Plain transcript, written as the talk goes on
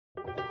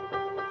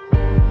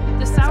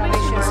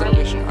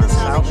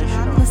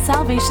the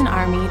Salvation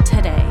Army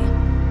today.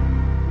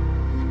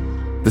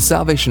 The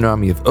Salvation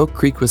Army of Oak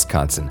Creek,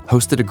 Wisconsin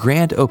hosted a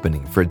grand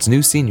opening for its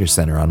new senior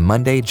center on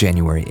Monday,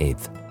 January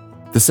 8th.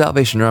 The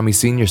Salvation Army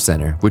Senior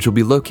Center, which will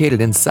be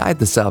located inside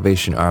the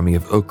Salvation Army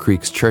of Oak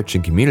Creek's Church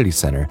and Community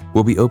Center,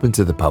 will be open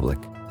to the public.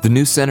 The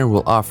new center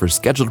will offer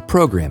scheduled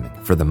programming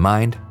for the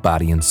mind,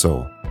 body, and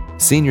soul.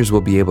 Seniors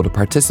will be able to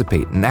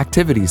participate in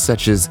activities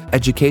such as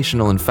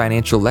educational and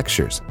financial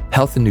lectures,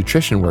 health and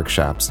nutrition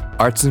workshops,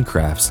 arts and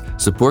crafts,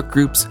 support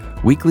groups,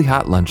 weekly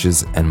hot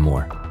lunches, and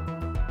more.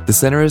 The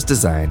center is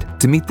designed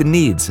to meet the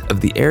needs of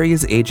the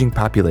area's aging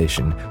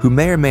population who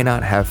may or may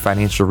not have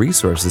financial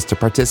resources to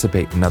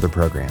participate in other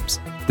programs.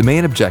 The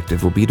main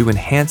objective will be to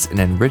enhance and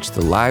enrich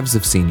the lives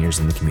of seniors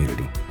in the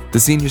community. The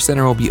Senior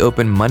Center will be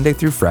open Monday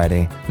through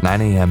Friday,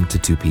 9 a.m. to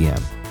 2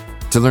 p.m.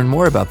 To learn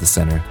more about the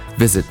center,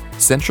 visit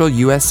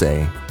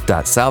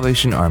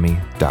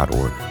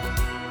centralusa.salvationarmy.org.